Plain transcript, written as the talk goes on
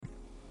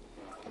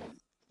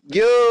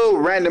Yo,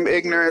 Random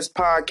Ignorance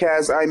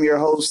Podcast. I'm your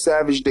host,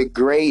 Savage the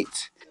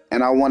Great,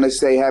 and I want to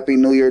say Happy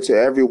New Year to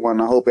everyone.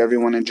 I hope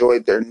everyone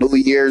enjoyed their New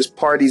Year's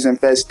parties and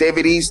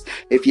festivities.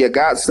 If you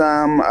got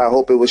some, I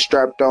hope it was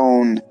strapped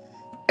on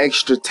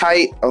extra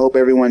tight. I hope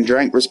everyone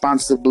drank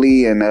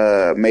responsibly and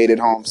made it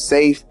home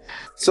safe.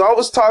 So I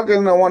was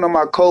talking to one of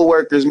my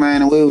coworkers,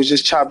 man, and we was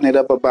just chopping it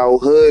up about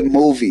hood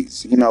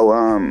movies,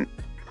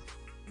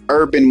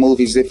 urban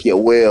movies, if you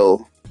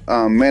will.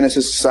 Menace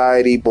to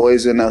Society,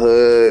 Boys in the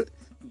Hood,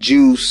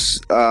 Juice,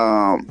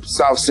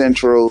 South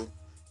Central,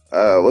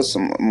 what's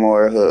some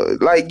more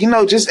hood?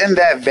 Just in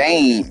that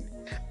vein.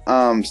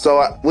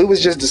 We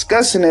was just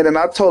discussing it, and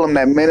I told him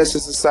that Menace to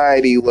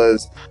Society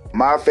was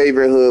my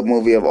favorite hood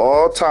movie of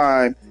all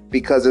time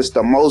because it's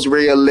the most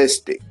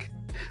realistic.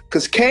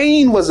 Because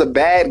Kane was a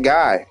bad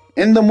guy.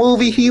 In the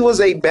movie, he was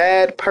a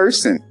bad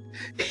person.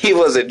 He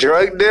was a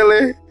drug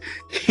dealer.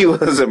 He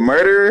was a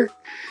murderer.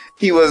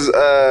 He was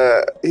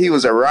a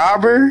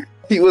robber.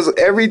 He was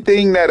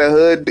everything that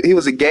he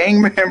was a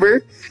gang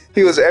member.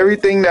 He was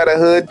everything that a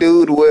hood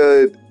dude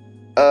would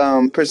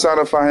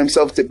personify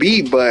himself to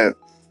be. But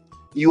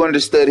you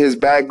understood his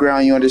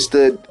background. You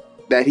understood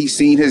that he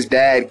seen his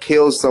dad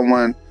kill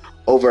someone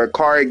over a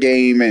card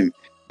game, and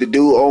the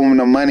dude owed him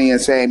the money and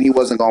saying he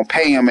wasn't going to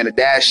pay him, and the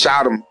dad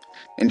shot him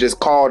and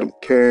just called him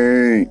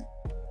Kane.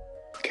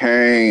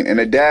 And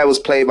the dad was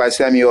played by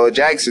Samuel L.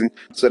 Jackson,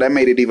 so that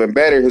made it even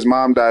better. His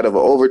mom died of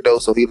an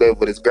overdose, so he lived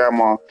with his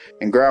grandma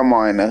in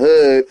the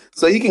hood.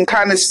 So you can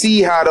kind of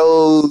see how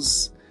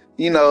those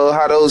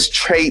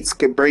traits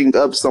could bring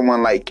up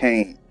someone like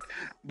Kane.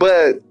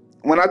 But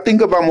when I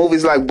think about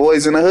movies like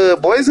Boys in the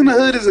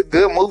Hood is a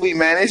good movie,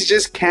 man. It's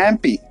just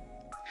campy.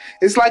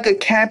 It's like a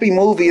campy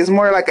movie. It's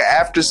more like an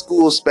after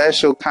school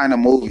special kind of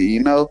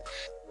movie,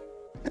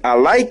 I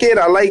like it.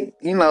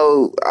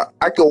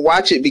 I could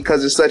watch it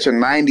because it's such a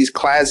 90s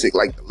classic,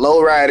 like the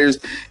Lowriders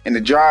and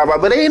the Drive-By.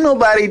 But ain't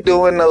nobody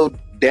doing no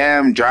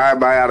damn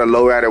Drive-By out of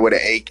Lowrider with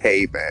an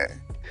AK, man.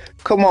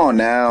 Come on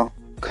now.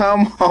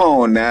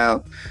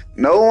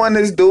 No one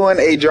is doing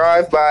a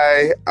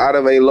Drive-By out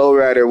of a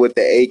Lowrider with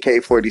the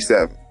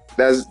AK-47.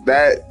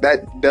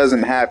 That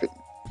doesn't happen.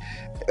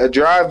 A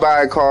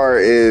drive-by car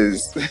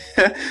is,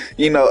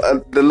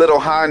 the little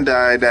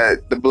Hyundai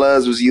that the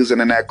Bloods was using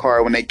in that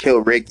car when they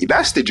killed Ricky.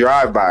 That's the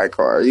drive-by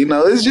car. It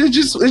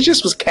just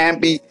was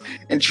campy.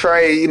 And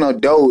Trey,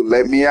 dope,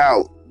 let me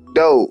out.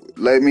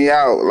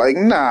 Like,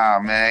 nah,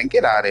 man,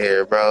 get out of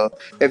here, bro.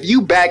 If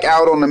you back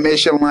out on a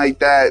mission like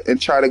that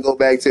and try to go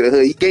back to the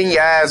hood, you getting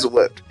your ass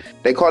whipped.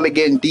 They call it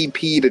getting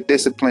DP'd or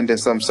disciplined in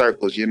some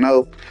circles,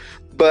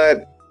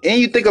 But and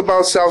you think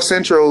about South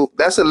Central,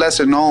 that's a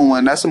lesser known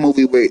one. That's a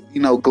movie with,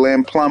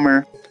 Glenn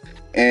Plummer.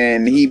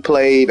 And he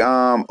played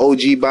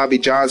OG Bobby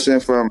Johnson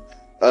from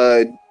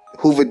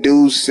Hoover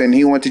Deuce. And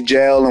he went to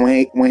jail.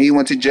 And when he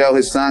went to jail,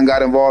 his son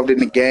got involved in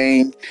the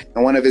gang.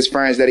 And one of his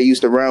friends that he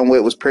used to run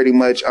with was pretty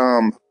much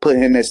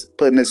putting his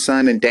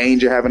son in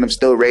danger, having him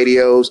steal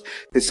radios.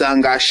 His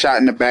son got shot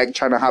in the back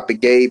trying to hop a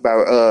gate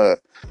by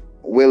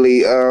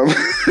Willie,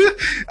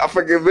 I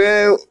forget,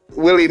 man.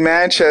 Willie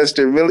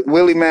Manchester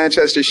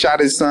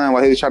shot his son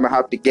while he was trying to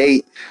hop the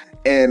gate.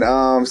 And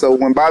so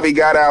when Bobby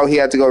got out, he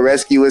had to go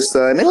rescue his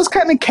son. It was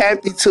kind of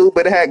campy too,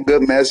 but it had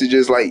good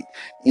messages like,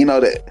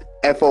 the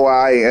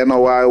FOI and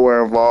NOI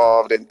were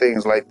involved and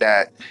things like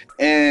that.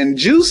 And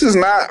Juice is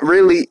not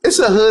really, it's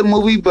a hood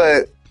movie,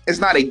 but it's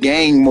not a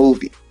gang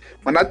movie.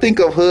 When I think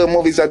of hood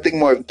movies, I think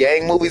more of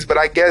gang movies, but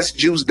I guess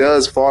Juice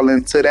does fall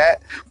into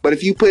that. But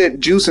if you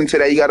put Juice into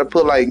that, you got to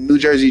put like New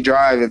Jersey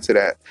Drive into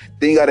that.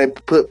 Then you got to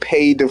put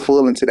Paid in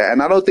Full into that.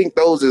 And I don't think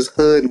those is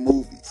hood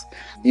movies,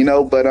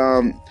 but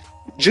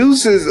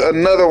Juice is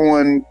another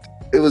one.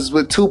 It was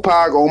with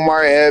Tupac,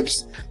 Omar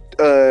Epps.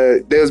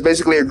 There was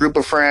basically a group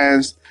of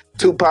friends.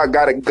 Tupac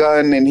got a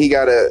gun and he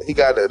got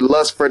a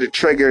lust for the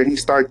trigger and he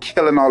started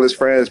killing all his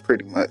friends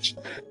pretty much.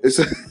 It's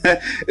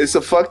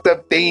a fucked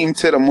up theme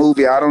to the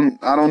movie. I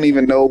don't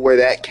even know where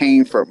that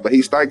came from, but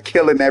he started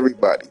killing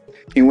everybody.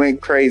 He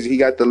went crazy. He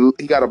got a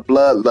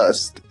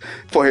bloodlust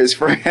for his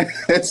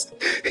friends.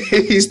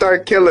 He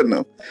started killing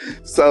them.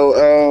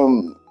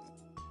 So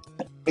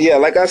yeah,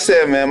 like I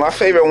said, man, my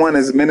favorite one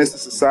is Menace to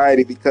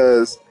Society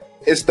because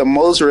it's the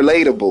most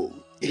relatable.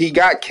 He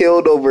got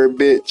killed over a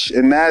bitch,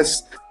 and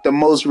that's the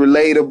most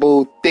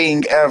relatable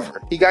thing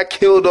ever. He got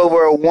killed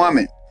over a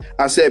woman.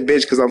 I said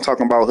bitch because I'm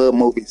talking about hood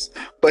movies.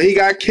 But he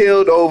got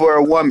killed over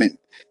a woman.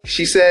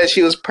 She said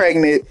she was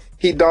pregnant.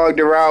 He dogged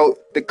her out.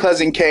 The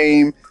cousin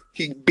came.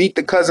 He beat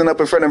the cousin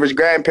up in front of his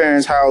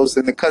grandparents' house,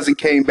 and the cousin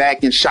came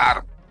back and shot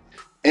him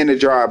in the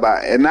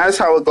drive-by. And that's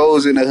how it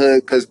goes in the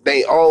hood because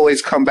they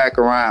always come back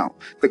around.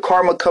 The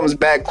karma comes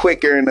back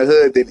quicker in the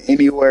hood than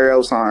anywhere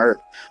else on earth.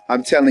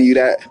 I'm telling you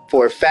that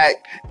for a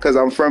fact because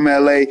I'm from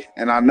LA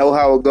and I know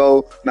how it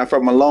go. And I'm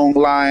from a long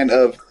line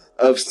of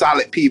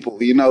solid people,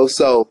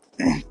 So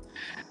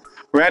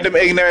Random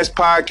Ignorance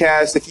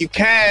Podcast. If you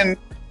can,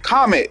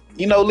 comment.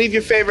 Leave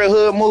your favorite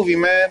hood movie,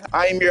 man.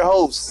 I am your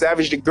host,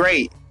 Savage the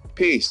Great.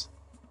 Peace.